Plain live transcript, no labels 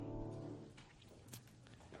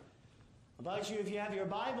I invite you, if you have your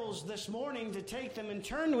Bibles this morning, to take them and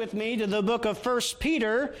turn with me to the book of 1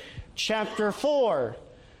 Peter, chapter 4.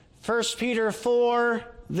 1 Peter 4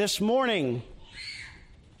 this morning.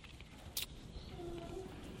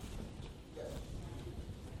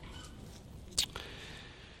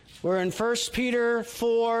 We're in 1 Peter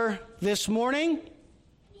 4 this morning.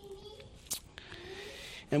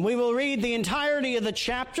 And we will read the entirety of the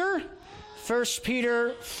chapter, 1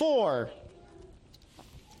 Peter 4.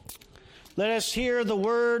 Let us hear the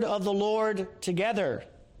word of the Lord together.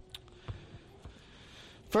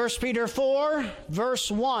 1 Peter 4, verse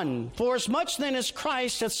 1. For as much then as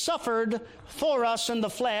Christ hath suffered for us in the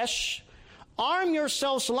flesh, arm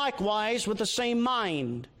yourselves likewise with the same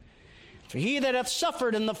mind. For he that hath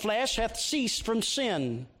suffered in the flesh hath ceased from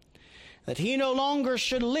sin, that he no longer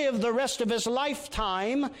should live the rest of his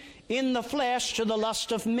lifetime in the flesh to the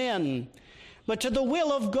lust of men, but to the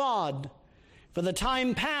will of God. For the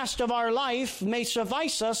time past of our life may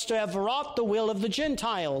suffice us to have wrought the will of the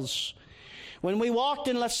Gentiles, when we walked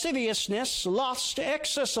in lasciviousness, lust,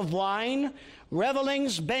 excess of wine,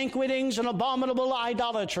 revellings, banquetings, and abominable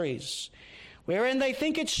idolatries, wherein they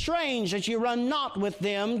think it strange that you run not with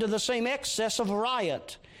them to the same excess of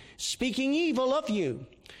riot, speaking evil of you.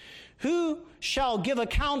 Who shall give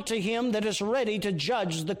account to him that is ready to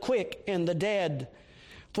judge the quick and the dead?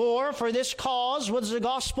 For this cause was the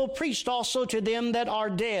gospel preached also to them that are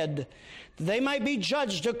dead, that they might be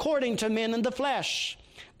judged according to men in the flesh,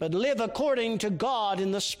 but live according to God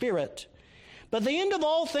in the Spirit. But the end of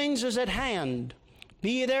all things is at hand.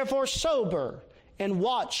 Be ye therefore sober, and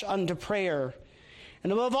watch unto prayer.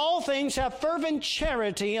 And above all things have fervent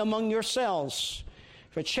charity among yourselves,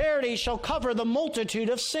 for charity shall cover the multitude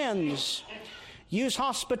of sins. Use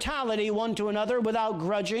hospitality one to another without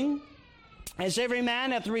grudging. As every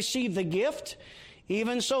man hath received the gift,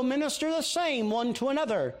 even so minister the same one to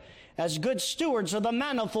another, as good stewards of the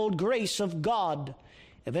manifold grace of God.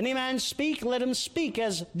 If any man speak, let him speak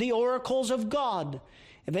as the oracles of God.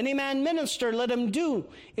 If any man minister, let him do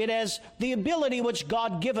it as the ability which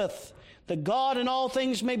God giveth, that God in all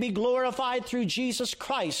things may be glorified through Jesus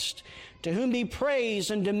Christ, to whom be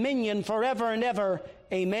praise and dominion forever and ever.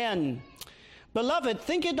 Amen. Beloved,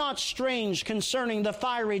 think it not strange concerning the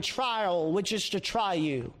fiery trial which is to try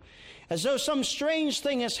you, as though some strange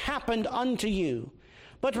thing has happened unto you.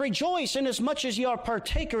 But rejoice inasmuch as ye are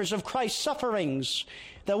partakers of Christ's sufferings,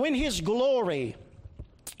 that when his glory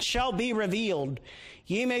shall be revealed,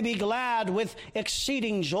 ye may be glad with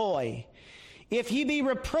exceeding joy. If ye be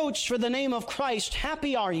reproached for the name of Christ,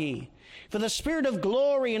 happy are ye, for the Spirit of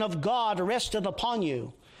glory and of God resteth upon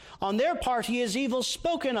you. On their part he is evil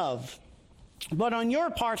spoken of, but on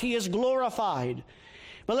your part he is glorified.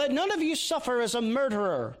 But let none of you suffer as a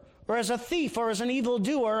murderer, or as a thief, or as an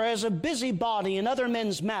evildoer, or as a busybody in other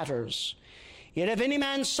men's matters. Yet if any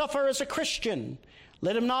man suffer as a Christian,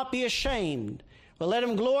 let him not be ashamed, but let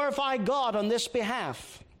him glorify God on this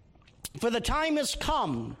behalf. For the time is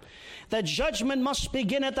come that judgment must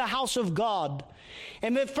begin at the house of God.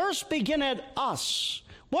 And if it first begin at us,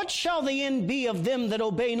 what shall the end be of them that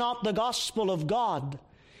obey not the gospel of God?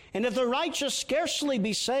 And if the righteous scarcely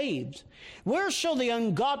be saved, where shall the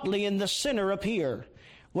ungodly and the sinner appear?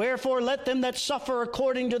 Wherefore let them that suffer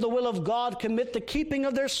according to the will of God commit the keeping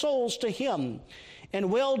of their souls to him,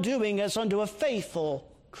 and well-doing as unto a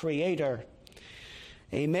faithful Creator.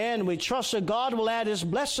 Amen. We trust that God will add his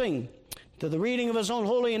blessing to the reading of his own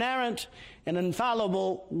holy, inerrant, and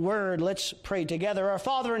infallible word. Let's pray together. Our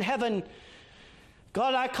Father in heaven,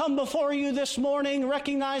 God, I come before you this morning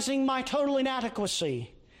recognizing my total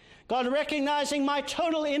inadequacy. God, recognizing my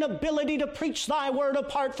total inability to preach thy word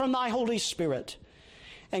apart from thy Holy Spirit.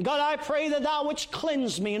 And God, I pray that thou wouldst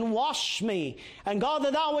cleanse me and wash me. And God,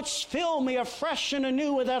 that thou wouldst fill me afresh and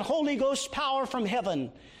anew with that Holy Ghost power from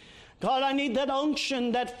heaven. God, I need that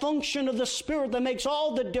unction, that function of the Spirit that makes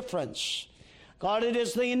all the difference. God, it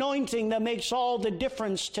is the anointing that makes all the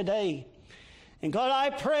difference today. And God, I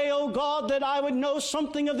pray, oh God, that I would know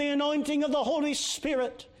something of the anointing of the Holy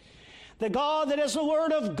Spirit. The God, that as the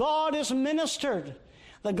word of God is ministered,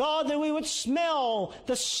 the God, that we would smell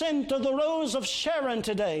the scent of the rose of Sharon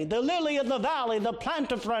today, the lily of the valley, the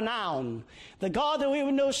plant of renown. The God, that we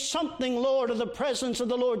would know something, Lord, of the presence of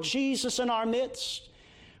the Lord Jesus in our midst.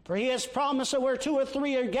 For he has promised that where two or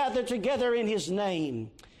three are gathered together in his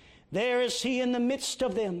name, there is he in the midst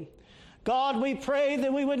of them. God, we pray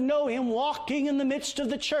that we would know him walking in the midst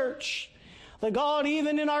of the church. The God,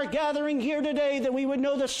 even in our gathering here today, that we would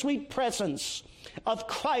know the sweet presence of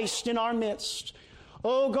Christ in our midst.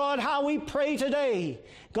 Oh God, how we pray today.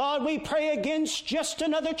 God, we pray against just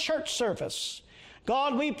another church service.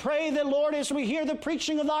 God, we pray that, Lord, as we hear the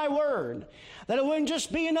preaching of thy word, that it wouldn't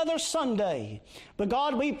just be another Sunday, but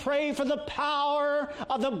God, we pray for the power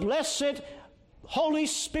of the blessed Holy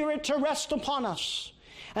Spirit to rest upon us.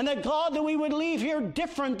 And that, God, that we would leave here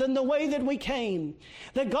different than the way that we came.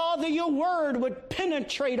 That, God, that your word would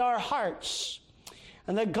penetrate our hearts.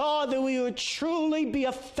 And that, God, that we would truly be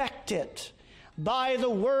affected by the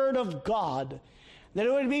word of God. That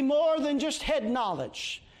it would be more than just head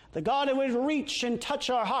knowledge. That, God, it would reach and touch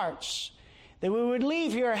our hearts. That we would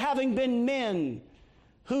leave here having been men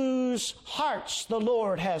whose hearts the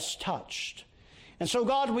Lord has touched. And so,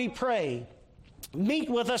 God, we pray, meet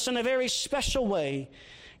with us in a very special way.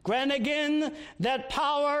 Grant again that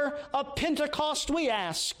power of Pentecost, we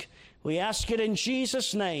ask. We ask it in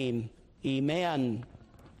Jesus' name. Amen.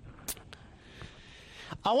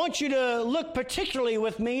 I want you to look particularly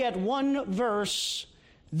with me at one verse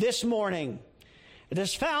this morning. It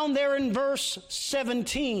is found there in verse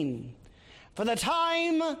 17. For the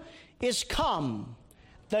time is come.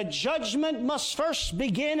 The judgment must first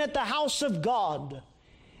begin at the house of God.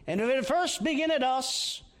 And if it first begin at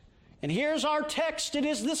us, and here's our text, it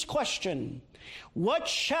is this question: what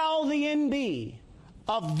shall the end be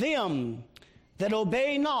of them that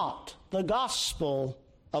obey not the gospel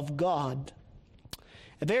of God?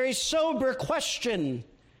 A very sober question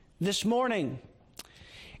this morning.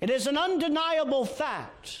 It is an undeniable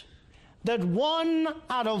fact that 1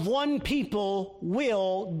 out of 1 people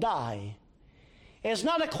will die. It's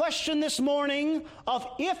not a question this morning of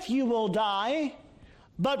if you will die,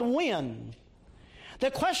 but when. The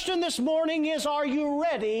question this morning is, are you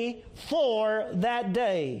ready for that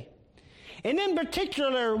day? And in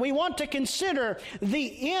particular, we want to consider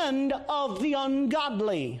the end of the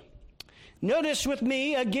ungodly. Notice with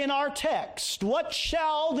me again our text. What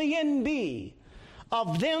shall the end be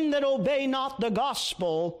of them that obey not the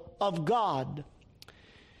gospel of God?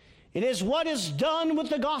 It is what is done with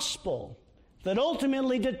the gospel that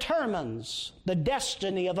ultimately determines the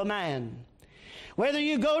destiny of a man. Whether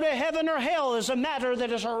you go to heaven or hell is a matter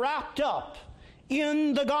that is wrapped up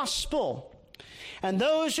in the gospel. And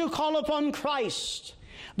those who call upon Christ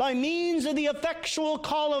by means of the effectual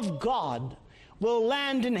call of God will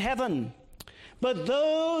land in heaven. But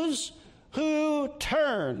those who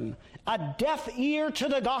turn a deaf ear to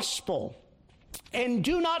the gospel and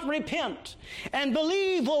do not repent and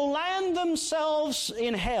believe will land themselves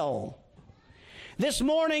in hell. This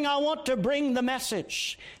morning I want to bring the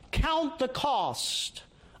message: count the cost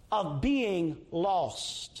of being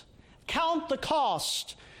lost. Count the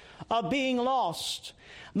cost of being lost.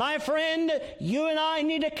 My friend, you and I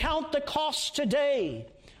need to count the cost today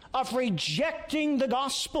of rejecting the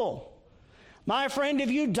gospel. My friend,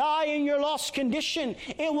 if you die in your lost condition,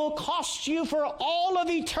 it will cost you for all of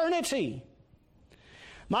eternity.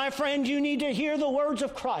 My friend, you need to hear the words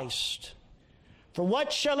of Christ. For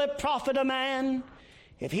what shall it profit a man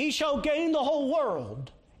if he shall gain the whole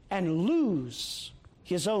world and lose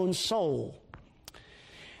his own soul?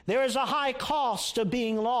 There is a high cost of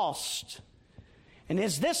being lost. And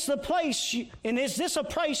is this a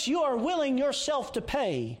price you are willing yourself to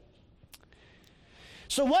pay?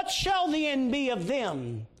 So what shall the end be of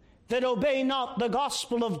them that obey not the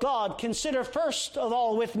gospel of God? Consider first of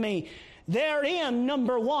all with me, therein,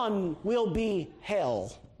 number 1, will be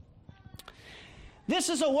hell. This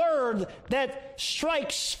is a word that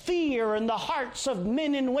strikes fear in the hearts of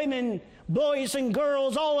men and women, boys and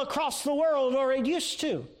girls all across the world, or it used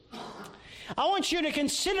to. I want you to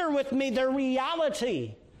consider with me the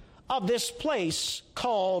reality of this place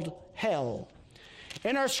called hell.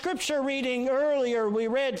 In our scripture reading earlier, we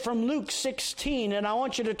read from Luke 16, and I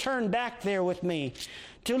want you to turn back there with me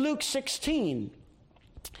to Luke 16.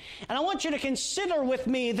 And I want you to consider with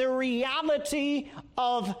me the reality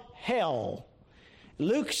of hell.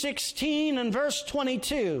 Luke 16 and verse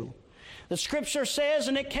 22, the scripture says,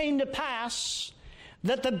 "And it came to pass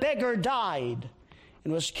that the beggar died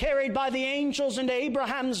and was carried by the angels into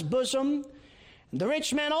Abraham's bosom. And the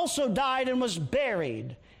rich man also died and was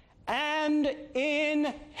buried. And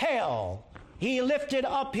in hell he lifted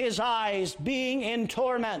up his eyes, being in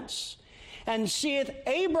torments, and seeth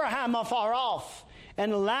Abraham afar off,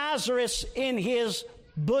 and Lazarus in his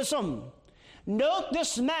bosom." Note,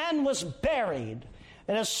 this man was buried.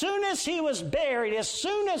 And as soon as he was buried, as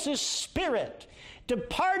soon as his spirit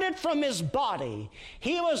departed from his body,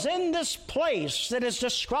 he was in this place that is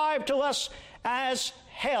described to us as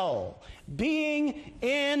hell, being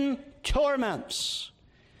in torments.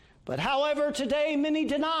 But however, today many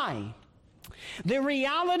deny the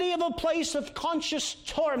reality of a place of conscious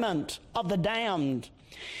torment of the damned.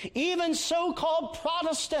 Even so-called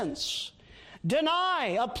Protestants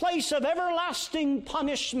deny a place of everlasting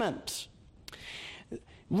punishment.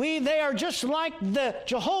 They are just like the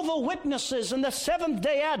Jehovah Witnesses and the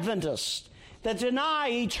Seventh-day Adventists that deny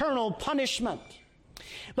eternal punishment.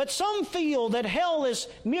 But some feel that hell is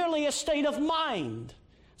merely a state of mind.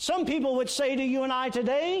 Some people would say to you and I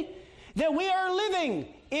today that we are living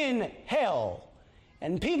in hell.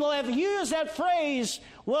 And people have used that phrase,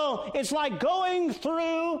 well, it's like going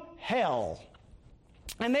through hell.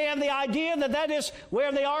 And they have the idea that that is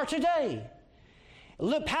where they are today.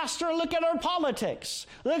 Look, Pastor, look at our politics.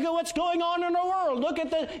 Look at what's going on in our world. Look at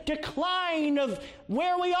the decline of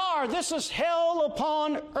where we are. This is hell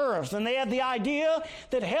upon earth. And they have the idea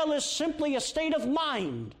that hell is simply a state of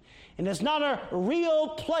mind and is not a real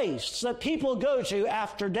place that people go to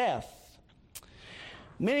after death.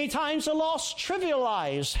 Many times the lost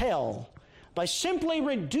trivialize hell by simply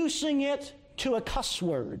reducing it to a cuss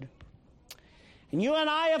word. And you and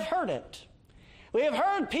I have heard it. We have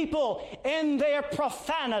heard people in their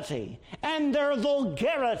profanity and their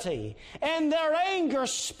vulgarity and their anger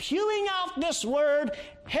spewing out this word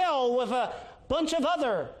hell with a bunch of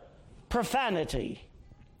other profanity.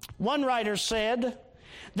 One writer said,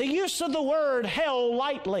 the use of the word hell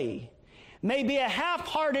lightly may be a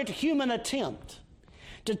half-hearted human attempt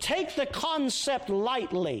to take the concept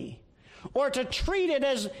lightly or to treat it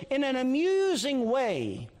as in an amusing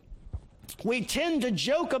way. We tend to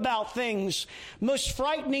joke about things most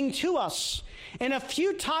frightening to us in a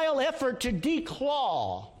futile effort to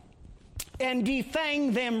declaw and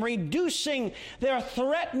defang them, reducing their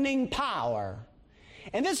threatening power.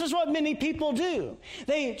 And this is what many people do.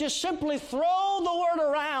 They just simply throw the word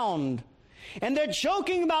around, and they're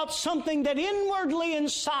joking about something that inwardly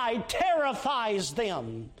inside terrifies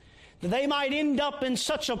them, that they might end up in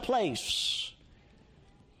such a place.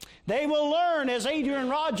 They will learn, as Adrian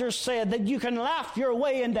Rogers said, that you can laugh your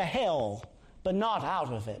way into hell, but not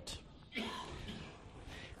out of it.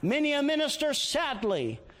 Many a minister,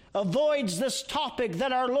 sadly, avoids this topic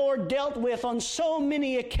that our Lord dealt with on so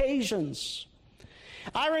many occasions.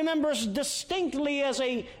 I remember distinctly as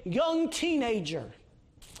a young teenager,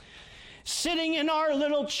 sitting in our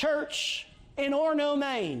little church in Orono,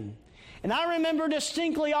 Maine. And I remember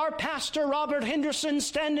distinctly our pastor, Robert Henderson,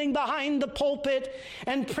 standing behind the pulpit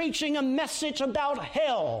and preaching a message about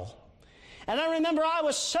hell. And I remember I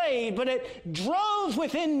was saved, but it drove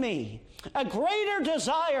within me a greater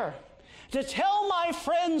desire to tell my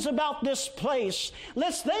friends about this place,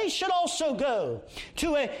 lest they should also go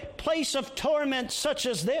to a place of torment such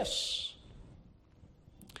as this.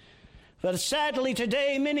 But sadly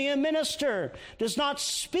today, many a minister does not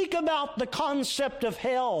speak about the concept of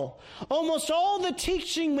hell. Almost all the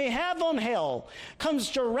teaching we have on hell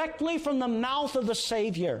comes directly from the mouth of the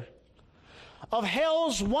Savior. Of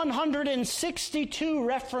hell's 162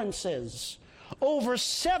 references, over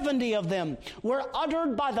 70 of them were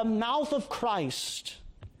uttered by the mouth of Christ.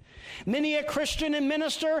 Many a Christian and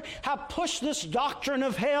minister have pushed this doctrine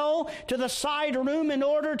of hell to the side room in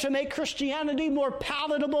order to make Christianity more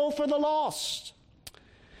palatable for the lost.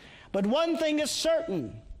 But one thing is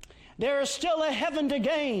certain, there is still a heaven to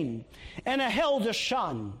gain and a hell to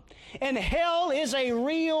shun. And hell is a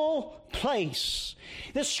real place.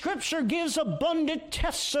 The Scripture gives abundant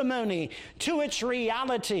testimony to its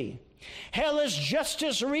reality. Hell is just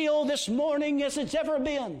as real this morning as it's ever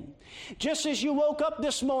been. Just as you woke up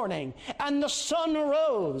this morning and the sun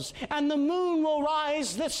arose and the moon will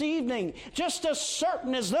rise this evening, just as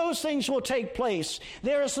certain as those things will take place,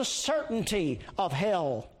 there is the certainty of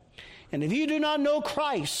hell. And if you do not know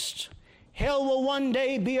Christ, hell will one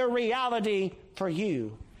day be a reality for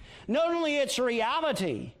you. Not only its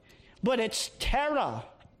reality, but its terror.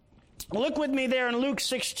 Look with me there in Luke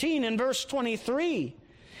 16 and verse 23.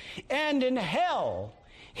 And in hell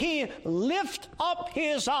he lift up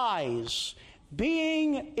his eyes,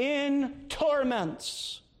 being in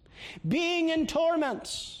torments. Being in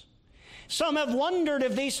torments. Some have wondered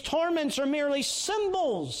if these torments are merely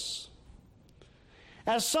symbols.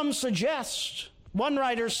 As some suggest, one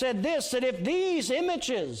writer said this, that if these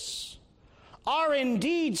images are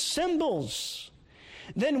indeed symbols,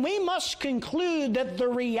 then we must conclude that the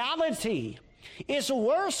reality is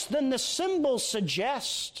worse than the symbols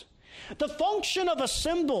suggest. The function of a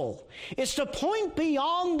symbol is to point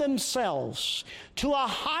beyond themselves to a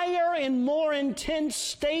higher and more intense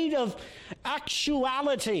state of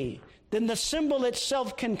actuality than the symbol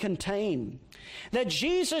itself can contain. That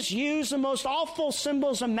Jesus used the most awful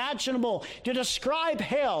symbols imaginable to describe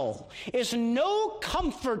hell is no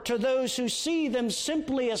comfort to those who see them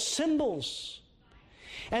simply as symbols.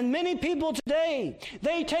 And many people today,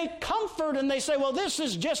 they take comfort and they say, well, this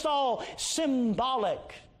is just all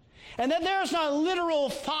symbolic. and that there's not literal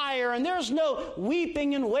fire, and there's no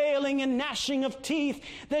weeping and wailing and gnashing of teeth,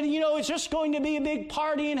 that, it's just going to be a big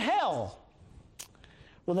party in hell.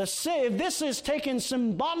 Well, if this is taken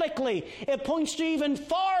symbolically, it points to even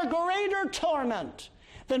far greater torment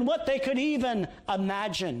than what they could even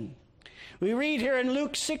imagine. We read here in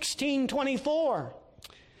Luke 16:24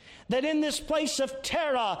 that in this place of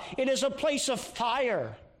Terah, it is a place of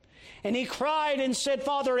fire. And he cried and said,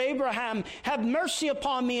 Father Abraham, have mercy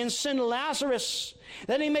upon me and send Lazarus,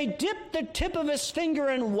 that he may dip the tip of his finger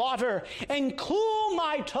in water and cool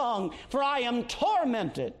my tongue, for I am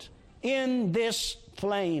tormented in this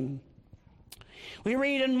flame. We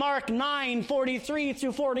read in Mark 9:43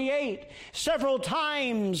 through 48, several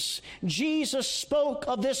times Jesus spoke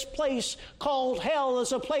of this place called hell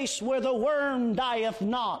as a place where the worm dieth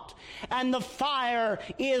not, and the fire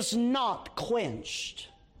is not quenched.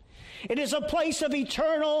 It is a place of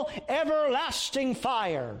eternal, everlasting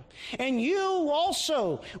fire. And you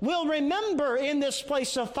also will remember in this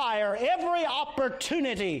place of fire every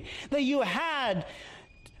opportunity that you had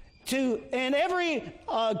and every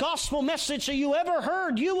gospel message that you ever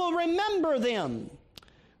heard, you will remember them.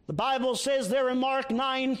 The Bible says there in Mark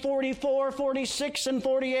 9:44, 46, and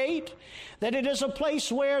 48, that it is a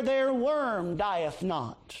place where their worm dieth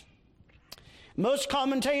not. Most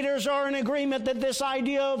commentators are in agreement that this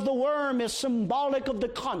idea of the worm is symbolic of the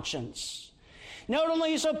conscience. Not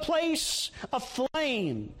only is it a place of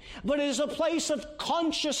flame, but it is a place of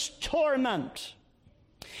conscious torment.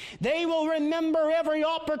 They will remember every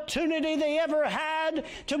opportunity they ever had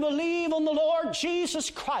to believe on the Lord Jesus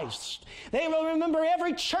Christ. They will remember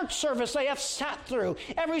every church service they have sat through,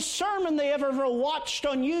 every sermon they ever watched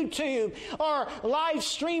on YouTube or live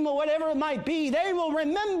stream or whatever it might be. They will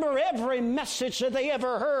remember every message that they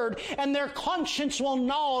ever heard, and their conscience will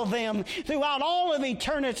gnaw them throughout all of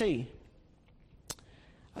eternity.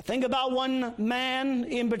 I think about one man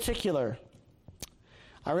in particular.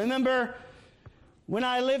 I remember when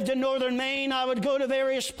I lived in northern Maine, I would go to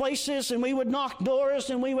various places and we would knock doors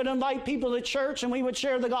and we would invite people to church and we would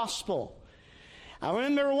share the gospel. I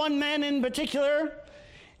remember one man in particular.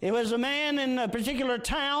 It was a man in a particular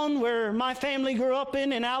town where my family grew up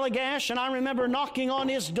in Allagash, and I remember knocking on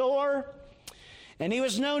his door. And he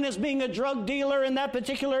was known as being a drug dealer in that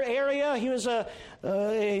particular area. He was a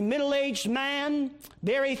middle-aged man,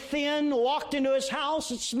 very thin, walked into his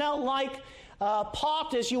house. It smelled like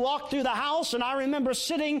pot as you walked through the house, and I remember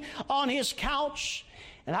sitting on his couch,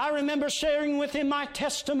 and I remember sharing with him my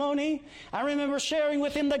testimony. I remember sharing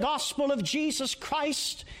with him the gospel of Jesus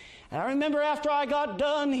Christ. And I remember after I got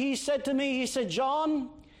done, he said to me, John,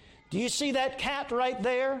 do you see that cat right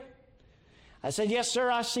there? I said, yes,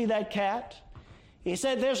 sir, I see that cat. He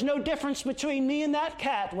said, there's no difference between me and that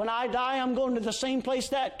cat. When I die, I'm going to the same place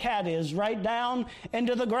that cat is, right down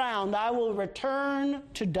into the ground. I will return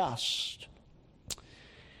to dust.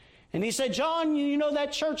 And he said, John, you know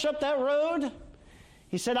that church up that road?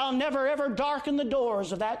 He said, I'll never ever darken the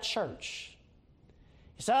doors of that church.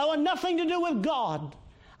 He said, I want nothing to do with God.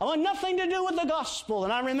 I want nothing to do with the gospel.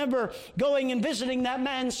 And I remember going and visiting that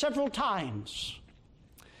man several times.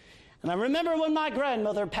 And I remember when my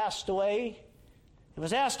grandmother passed away, it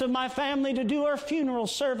was asked of my family to do her funeral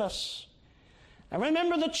service. I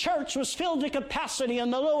remember the church was filled to capacity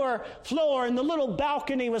on the lower floor, and the little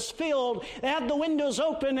balcony was filled. They had the windows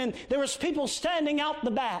open, and there was people standing out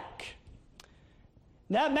the back.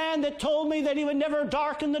 That man that told me that he would never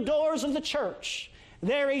darken the doors of the church,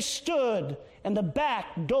 there he stood in the back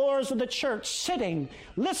doors of the church, sitting,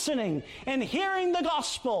 listening, and hearing the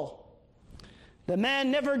gospel. The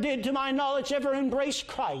man never did, to my knowledge, ever embrace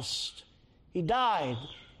Christ. He died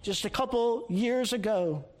just a couple years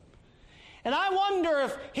ago. And I wonder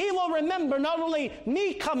if he will remember not only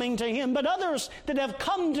me coming to him, but others that have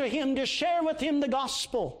come to him to share with him the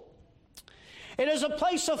gospel. It is a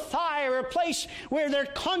place of fire, a place where their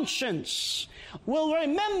conscience will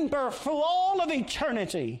remember for all of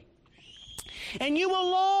eternity. And you will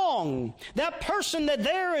long, that person that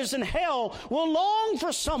there is in hell will long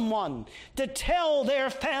for someone to tell their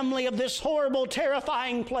family of this horrible,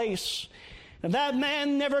 terrifying place. If that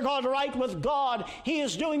man never got right with God, he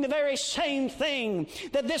is doing the very same thing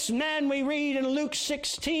that this man we read in Luke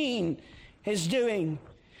 16 is doing.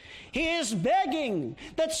 He is begging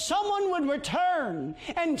that someone would return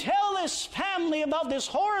and tell his family about this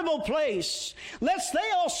horrible place, lest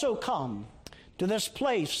they also come to this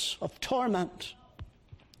place of torment.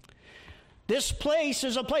 This place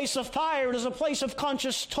is a place of fire. It is a place of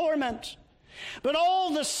conscious torment. But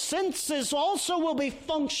all the senses also will be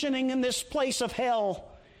functioning in this place of hell.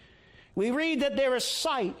 We read that there is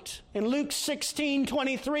sight. In Luke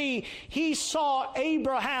 16:23, he saw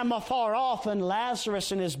Abraham afar off and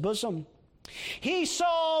Lazarus in his bosom. He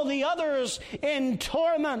saw the others in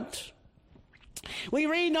torment. We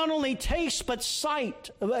read not only taste but sight,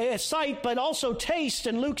 but also taste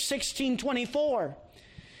in Luke 16:24.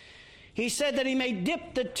 He said that he may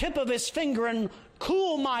dip the tip of his finger and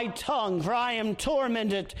cool my tongue, for I am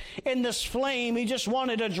tormented in this flame. He just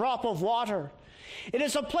wanted a drop of water. It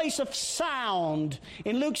is a place of sound.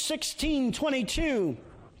 In Luke 16:22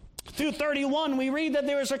 through 31, we read that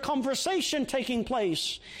there is a conversation taking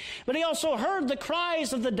place. But he also heard the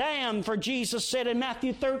cries of the damned, for Jesus said in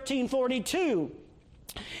Matthew 13:42,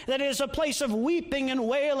 that it is a place of weeping and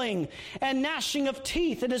wailing and gnashing of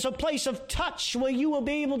teeth. It is a place of touch where you will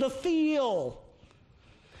be able to feel.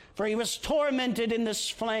 For he was tormented in this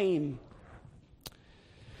flame.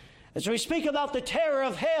 As we speak about the terror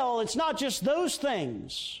of hell, it's not just those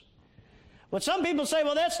things. But some people say,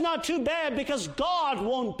 well, that's not too bad because God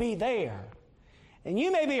won't be there. And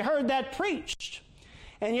you maybe heard that preached.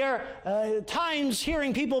 And your times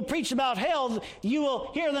hearing people preach about hell, you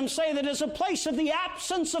will hear them say that it's a place of the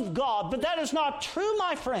absence of God. But that is not true,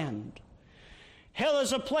 my friend. Hell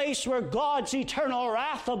is a place where God's eternal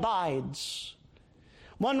wrath abides.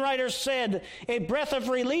 One writer said, a breath of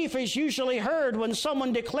relief is usually heard when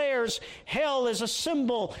someone declares hell is a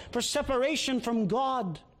symbol for separation from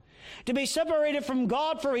God. To be separated from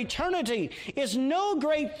God for eternity is no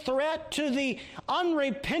great threat to the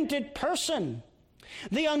unrepentant person,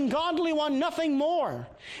 the ungodly one, nothing more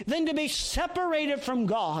than to be separated from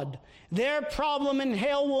God. Their problem in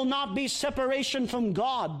hell will not be separation from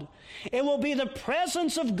God. It will be the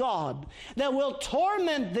presence of God that will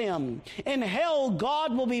torment them. In hell,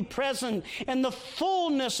 God will be present in the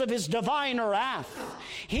fullness of his divine wrath.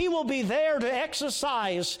 He will be there to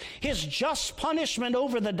exercise his just punishment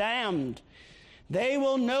over the damned. They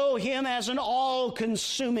will know him as an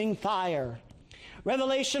all-consuming fire.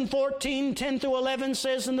 Revelation 14:10 through 11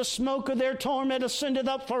 says, and the smoke of their torment ascended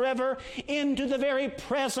up forever into the very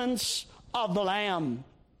presence of the Lamb.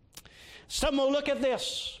 Some will look at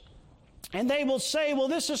this and they will say, well,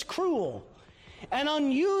 this is cruel, an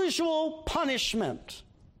unusual punishment.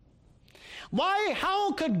 Why?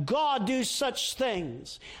 How could God do such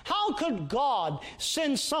things? How could God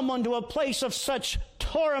send someone to a place of such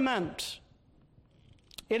torment?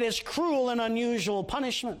 It is cruel and unusual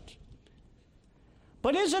punishment.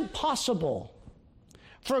 But is it possible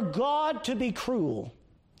for God to be cruel?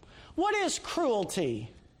 What is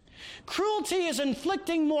cruelty? Cruelty is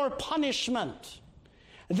inflicting more punishment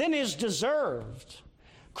than is deserved.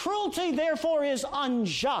 Cruelty, therefore, is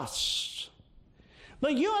unjust.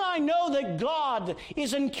 But you and I know that God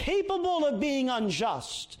is incapable of being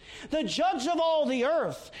unjust. The judge of all the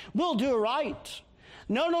earth will do right.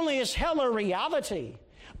 Not only is hell a reality,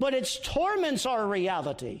 but its torments are a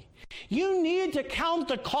reality. You need to count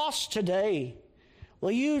the cost today.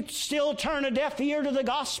 Will you still turn a deaf ear to the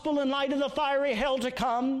gospel in light of the fiery hell to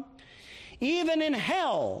come? Even in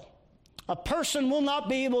hell, a person will not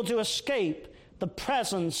be able to escape the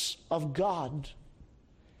presence of God.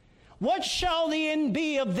 What shall the end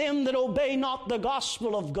be of them that obey not the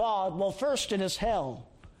gospel of God? Well, first it is hell.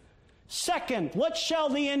 Second, what shall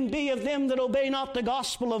the end be of them that obey not the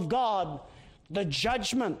gospel of God? The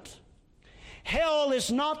judgment. Hell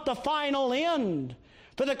is not the final end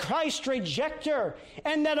for the Christ rejecter,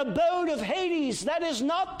 and that abode of Hades, that is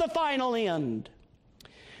not the final end.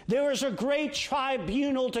 There is a great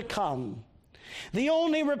tribunal to come. The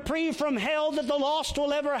only reprieve from hell that the lost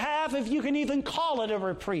will ever have, if you can even call it a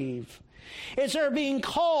reprieve, is their being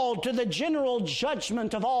called to the general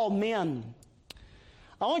judgment of all men.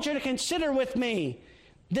 I want you to consider with me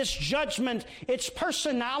this judgment, its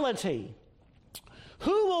personality.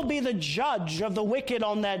 Who will be the judge of the wicked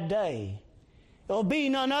on that day? It will be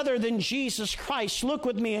none other than Jesus Christ. Look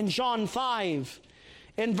with me in John 5,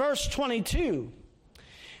 in verse 22.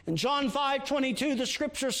 In John 5:22, the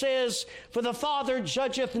scripture says, for the Father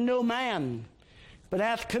judgeth no man, but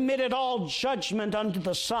hath committed all judgment unto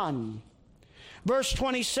the Son. Verse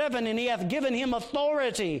 27, and he hath given him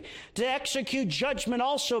authority to execute judgment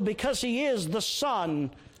also, because he is the Son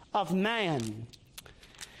of Man.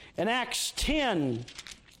 In Acts 10,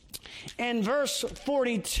 in verse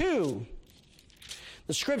 42,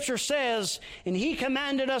 the scripture says, and he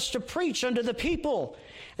commanded us to preach unto the people,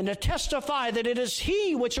 and to testify that it is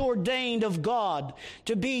he which ordained of God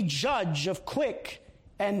to be judge of quick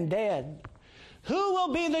and dead. Who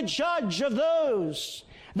will be the judge of those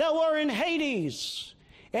that were in Hades?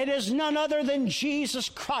 It is none other than Jesus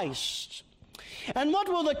Christ. And what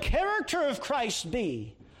will the character of Christ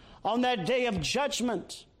be on that day of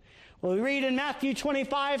judgment? Well, we read in Matthew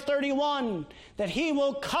 25:31 that he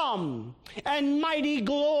will come in mighty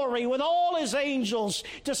glory with all his angels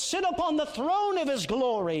to sit upon the throne of his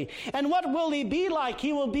glory. And what will he be like?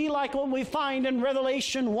 He will be like what we find in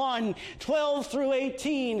Revelation 1:12 through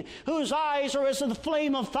 18, whose eyes are as the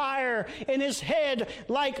flame of fire, and his head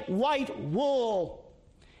like white wool,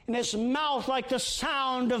 and his mouth like the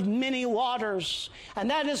sound of many waters. And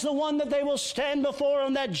that is the one that they will stand before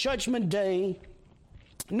on that judgment day.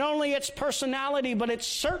 Not only its personality, but its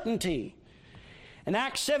certainty. In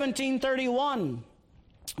Acts 17:31,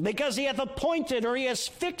 because he hath appointed, or he has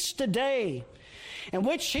fixed a day, in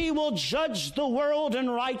which he will judge the world in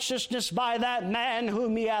righteousness by that man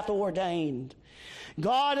whom he hath ordained.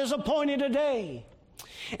 God has appointed a day,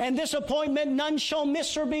 and this appointment none shall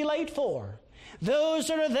miss or be late for. Those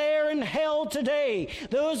that are there in hell today,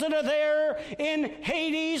 those that are there in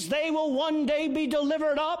Hades, they will one day be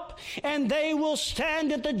delivered up, and they will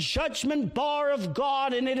stand at the judgment bar of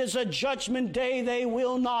God, and it is a judgment day they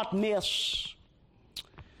will not miss.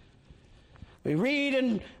 We read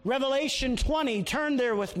in Revelation 20, turn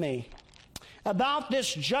there with me, about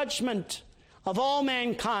this judgment of all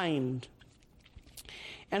mankind.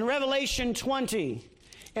 In Revelation 20,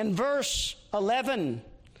 in verse 11,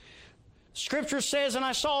 Scripture says, and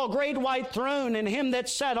I saw a great white throne, and him that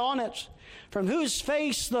sat on it, from whose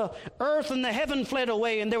face the earth and the heaven fled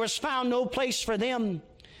away, and there was found no place for them.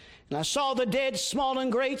 And I saw the dead, small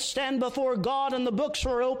and great, stand before God, and the books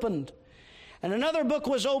were opened. And another book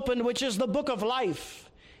was opened, which is the book of life.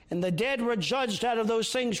 And the dead were judged out of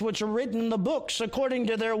those things which are written in the books according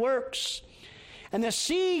to their works. And the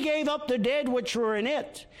sea gave up the dead which were in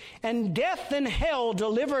it, and death and hell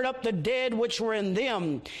delivered up the dead which were in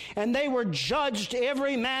them, and they were judged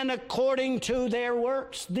every man according to their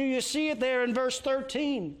works. Do you see it there in verse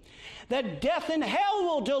 13? That death and hell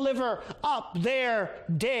will deliver up their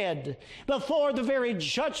dead before the very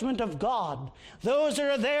judgment of God. Those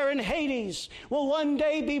that are there in Hades will one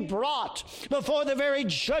day be brought before the very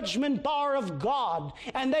judgment bar of God,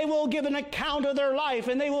 and they will give an account of their life,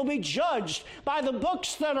 and they will be judged by the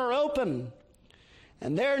books that are open,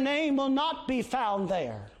 and their name will not be found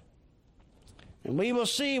there. And we will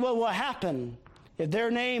see what will happen if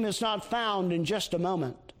their name is not found in just a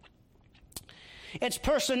moment. Its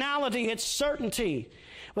personality, its certainty.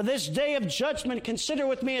 With this day of judgment, consider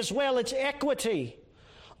with me as well its equity.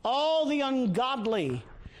 All the ungodly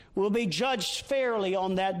will be judged fairly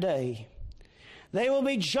on that day. They will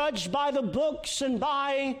be judged by the books and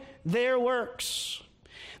by their works.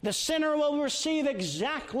 The sinner will receive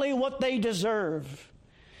exactly what they deserve.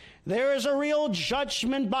 There is a real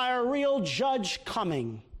judgment by a real judge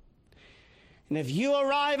coming. And if you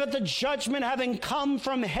arrive at the judgment having come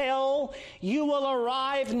from hell, you will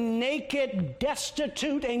arrive naked,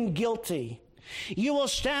 destitute, and guilty. You will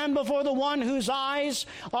stand before the one whose eyes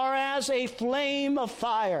are as a flame of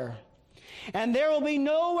fire. And there will be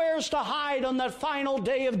nowheres to hide on that final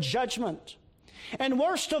day of judgment. And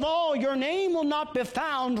worst of all, your name will not be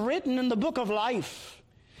found written in the book of life.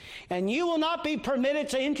 And you will not be permitted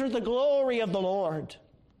to enter the glory of the Lord.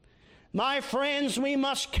 My friends, we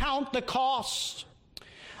must count the cost.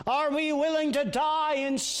 Are we willing to die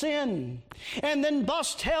in sin and then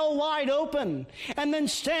bust hell wide open and then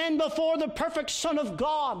stand before the perfect Son of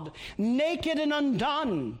God, naked and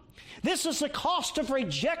undone? This is the cost of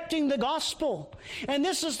rejecting the gospel, and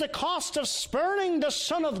this is the cost of spurning the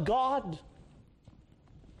Son of God.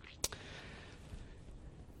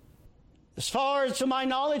 As far as to my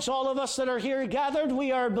knowledge, all of us that are here gathered,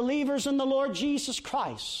 we are believers in the Lord Jesus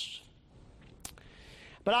Christ.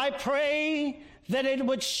 But I pray that it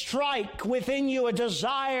would strike within you a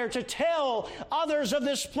desire to tell others of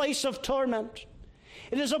this place of torment.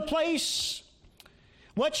 It is a place,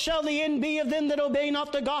 what shall the end be of them that obey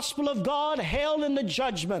not the gospel of God? Hell and the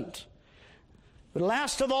judgment. But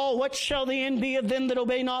last of all, what shall the end be of them that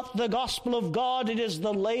obey not the gospel of God? It is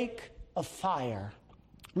the lake of fire.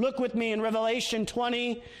 Look with me in Revelation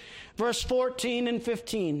 20, verse 14 and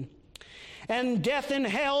 15. And death and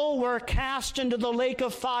hell were cast into the lake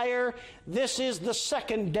of fire. This is the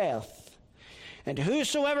second death. And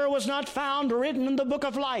whosoever was not found written in the book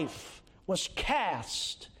of life was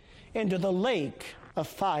cast into the lake of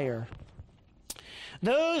fire.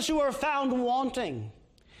 Those who are found wanting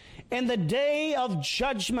in the day of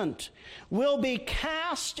judgment will be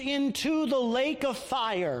cast into the lake of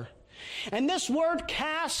fire. And this word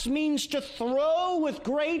cast means to throw with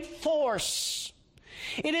great force.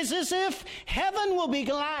 It is as if heaven will be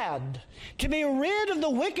glad to be rid of the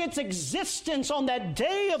wicked's existence on that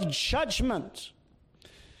day of judgment.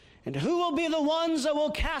 And who will be the ones that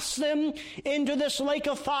will cast them into this lake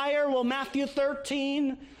of fire? Well, Matthew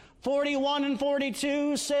 13, 41 and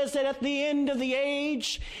 42 says that at the end of the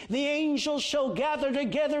age, the angels shall gather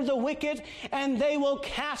together the wicked, and they will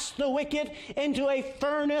cast the wicked into a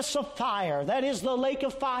furnace of fire. That is the lake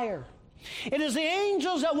of fire. It is the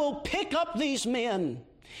angels that will pick up these men,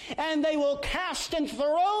 and they will cast and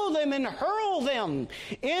throw them and hurl them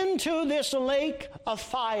into this lake of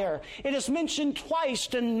fire. It is mentioned twice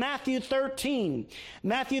in Matthew 13.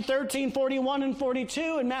 Matthew 13, 41 and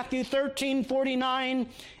 42, and Matthew 13, 49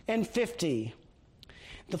 and 50.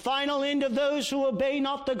 The final end of those who obey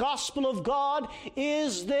not the gospel of God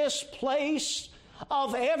is this place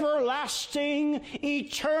of everlasting,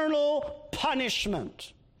 eternal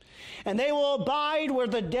punishment. And they will abide where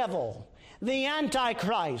the devil, the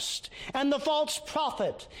Antichrist, and the false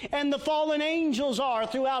prophet, and the fallen angels are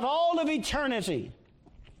throughout all of eternity.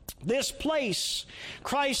 This place,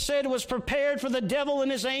 Christ said, was prepared for the devil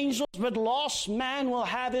and his angels, but lost man will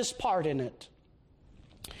have his part in it.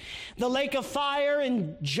 The lake of fire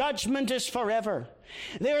and judgment is forever.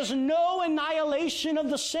 There's no annihilation of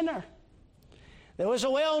the sinner. There was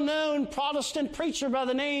a well-known Protestant preacher by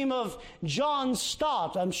the name of John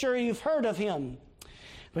Stott. I'm sure you've heard of him.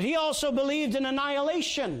 But he also believed in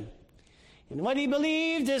annihilation. And what he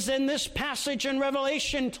believed is in this passage in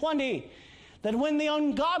Revelation 20, that when the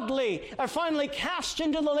ungodly are finally cast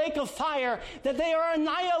into the lake of fire, that they are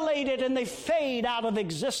annihilated and they fade out of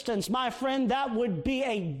existence. My friend, that would be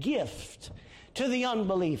a gift to the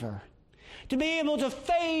unbeliever, to be able to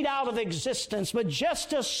fade out of existence. But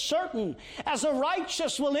just as certain as the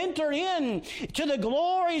righteous will enter in to the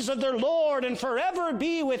glories of their Lord and forever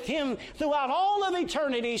be with Him throughout all of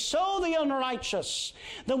eternity, so the unrighteous,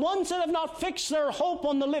 the ones that have not fixed their hope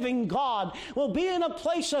on the living God, will be in a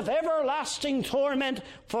place of everlasting torment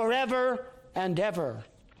forever and ever.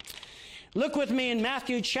 Look with me in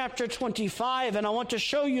Matthew chapter 25, and I want to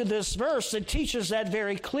show you this verse that teaches that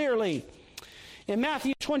very clearly. In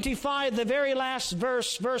Matthew 25, the very last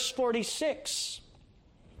verse, verse 46,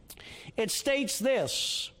 it states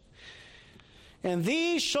this: "And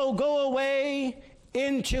these shall go away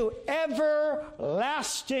into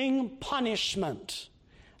everlasting punishment,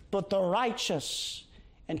 but the righteous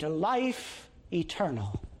into life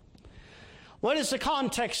eternal." What is the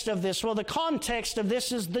context of this? Well, the context of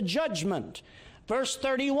this is the judgment. Verse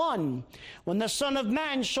 31, "When the Son of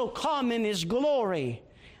Man shall come in His glory,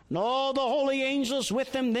 and all the holy angels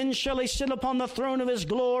with Him, then shall He sit upon the throne of His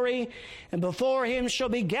glory, and before Him shall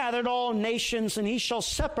be gathered all nations, and He shall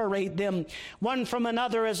separate them one from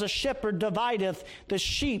another, as a shepherd divideth the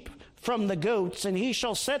sheep from the goats. And He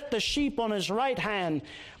shall set the sheep on His right hand,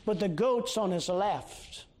 but the goats on His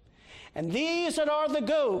left. And these that are the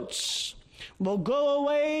goats will go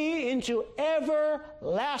away into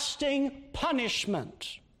everlasting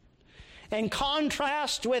punishment, in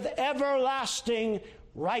contrast with everlasting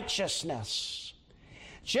righteousness.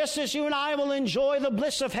 Just as you and I will enjoy the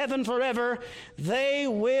bliss of heaven forever, they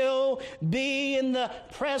will be in the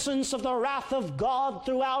presence of the wrath of God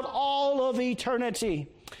throughout all of eternity.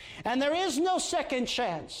 And there is no second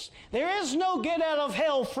chance. There is no get out of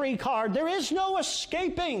hell free card. There is no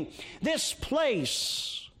escaping this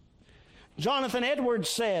place. Jonathan Edwards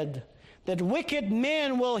said that wicked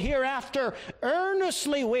men will hereafter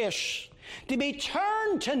earnestly wish to be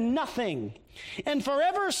turned to nothing and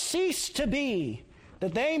forever cease to be,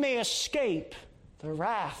 that they may escape the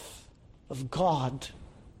wrath of God.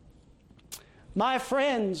 My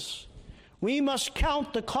friends, we must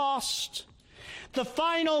count the cost. The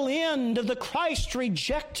final end of the Christ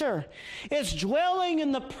rejecter is dwelling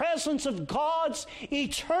in the presence of God's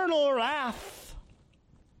eternal wrath.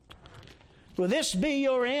 Will this be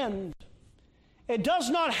your end? It does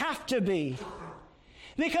not have to be,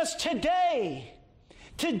 because today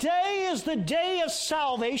is the day of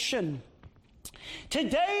salvation.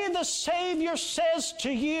 Today the Savior says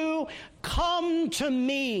to you, "Come to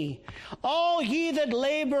me, all ye that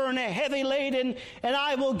labor and are heavy laden, and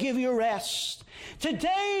I will give you rest."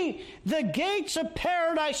 Today the gates of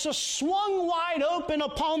paradise are swung wide open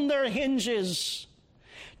upon their hinges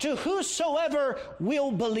to whosoever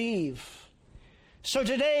will believe. So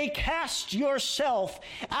today cast yourself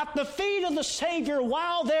at the feet of the Savior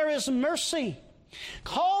while there is mercy.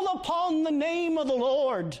 Call upon the name of the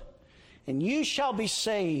Lord, and you shall be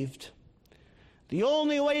saved. The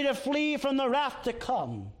only way to flee from the wrath to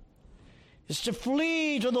come is to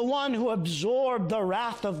flee to the one who absorbed the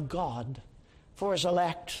wrath of God for His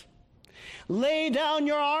elect. Lay down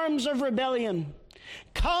your arms of rebellion.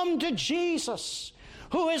 Come to Jesus,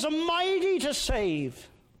 who is mighty to save.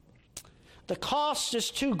 The cost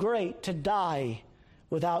is too great to die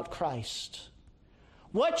without Christ.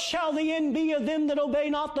 What shall the end be of them that obey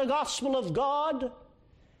not the gospel of God?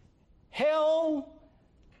 hell,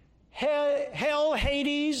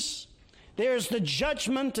 Hades, there's the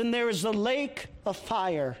judgment, and there is the lake of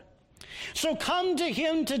fire. So come to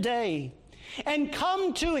him today, and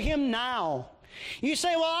come to him now. You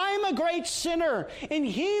say, well, I'm a great sinner, and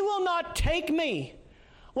he will not take me.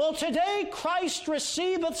 Well, today Christ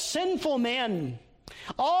receiveth sinful men.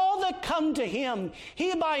 All that come to him,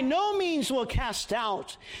 he by no means will cast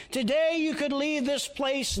out. Today you could leave this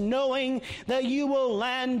place knowing that you will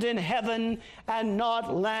land in heaven and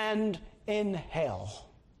not land in hell.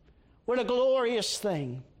 What a glorious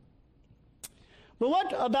thing. But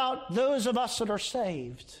what about those of us that are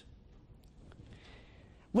saved?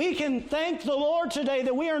 We can thank the Lord today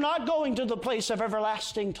that we are not going to the place of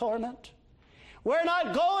everlasting torment. We're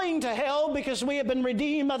not going to hell because we have been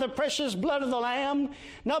redeemed by the precious blood of the Lamb,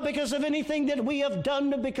 not because of anything that we have done,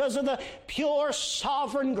 but because of the pure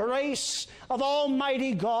sovereign grace of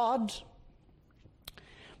Almighty God.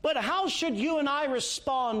 But how should you and I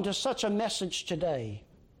respond to such a message today?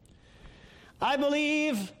 I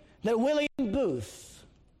believe that William Booth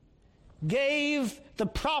gave the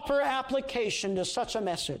proper application to such a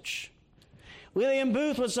message. William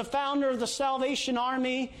Booth was the founder of the Salvation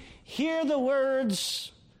Army. Hear the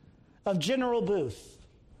words of General Booth.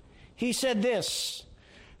 He said this,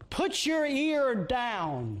 "Put your ear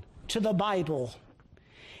down to the Bible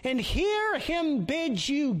and hear him bid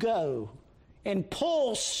you go and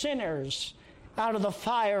pull sinners out of the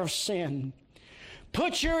fire of sin.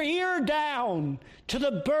 Put your ear down to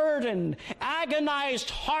the burdened, agonized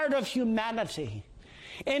heart of humanity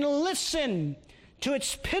and listen to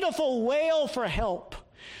its pitiful wail for help.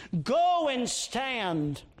 Go and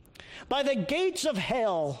stand by the gates of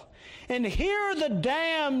hell and hear the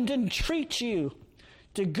damned entreat you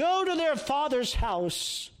to go to their Father's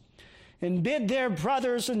house and bid their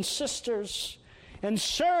brothers and sisters and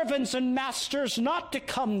servants and masters not to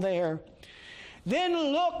come there. Then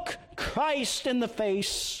look Christ in the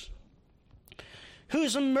face,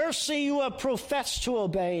 whose mercy you have professed to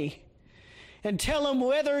obey, and tell him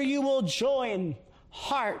whether you will join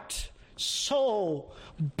heart, soul,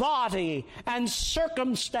 body, and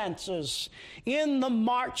circumstances in the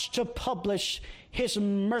march to publish his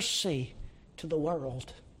mercy to the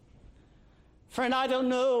world." Friend, I don't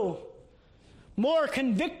know more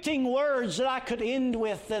convicting words that I could end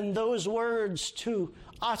with than those words to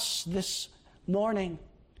us this morning.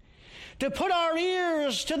 To put our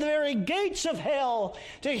ears to the very gates of hell,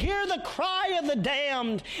 to hear the cry of the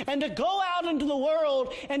damned, and to go out into the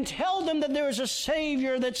world and tell them that there is a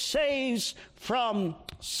Savior that saves from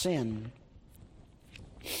sin.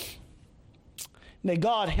 May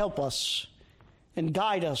God help us and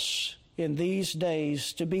guide us in these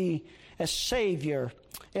days to be a Savior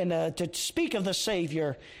and to speak of the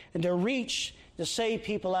Savior and to reach to save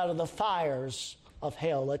people out of the fires of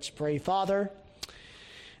hell. Let's pray. Father,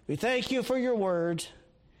 we thank you for your word.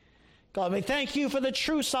 God, we thank you for the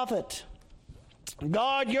truth of it.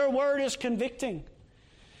 God, your word is convicting.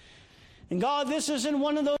 And God, this isn't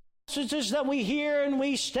one of those messages that we hear and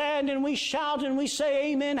we stand and we shout and we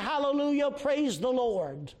say amen, hallelujah, praise the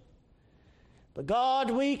Lord. But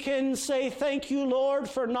God, we can say thank you, Lord,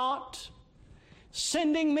 for not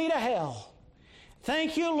sending me to hell.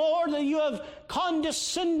 Thank you, Lord, that you have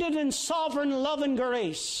condescended in sovereign love and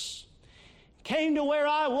grace, came to where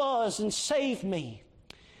I was and saved me,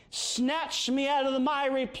 snatched me out of the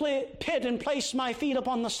miry pit and placed my feet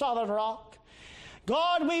upon the solid rock.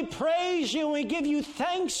 God, we praise you and we give you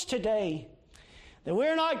thanks today that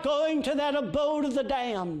we're not going to that abode of the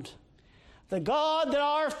damned. The God, that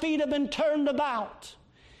our feet have been turned about.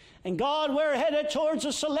 And God, we're headed towards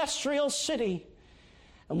a celestial city.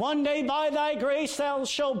 And one day by thy grace thou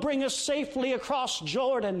shalt bring us safely across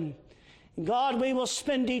Jordan. And God, we will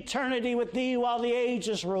spend eternity with thee while the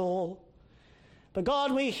ages roll. But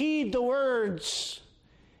God, we heed the words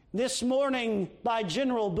this morning by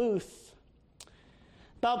General Booth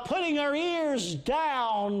about putting our ears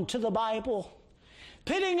down to the Bible,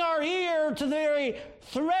 putting our ear to the very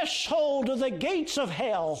threshold of the gates of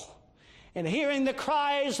hell, and hearing the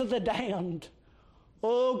cries of the damned.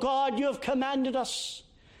 Oh God, you have commanded us,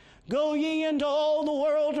 go ye into all the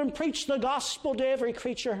world and preach the gospel to every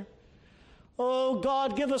creature. Oh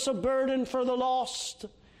God, give us a burden for the lost,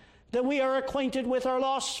 that we are acquainted with our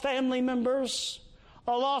lost family members,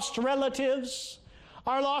 our lost relatives,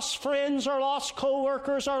 our lost friends, our lost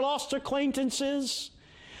co-workers, our lost acquaintances.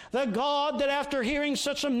 That God, that after hearing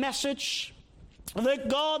such a message, that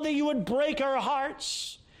God, that you would break our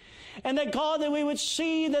hearts, and that God, that we would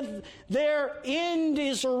see that their end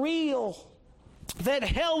is real, that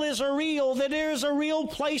hell is real, that there is a real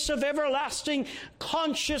place of everlasting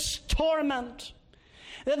conscious torment.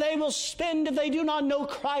 that they will spend if they do not know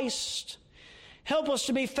Christ. Help us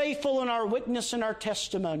to be faithful in our witness and our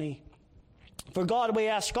testimony. For God, we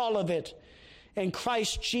ask all of it in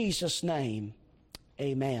Christ Jesus' name.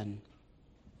 Amen.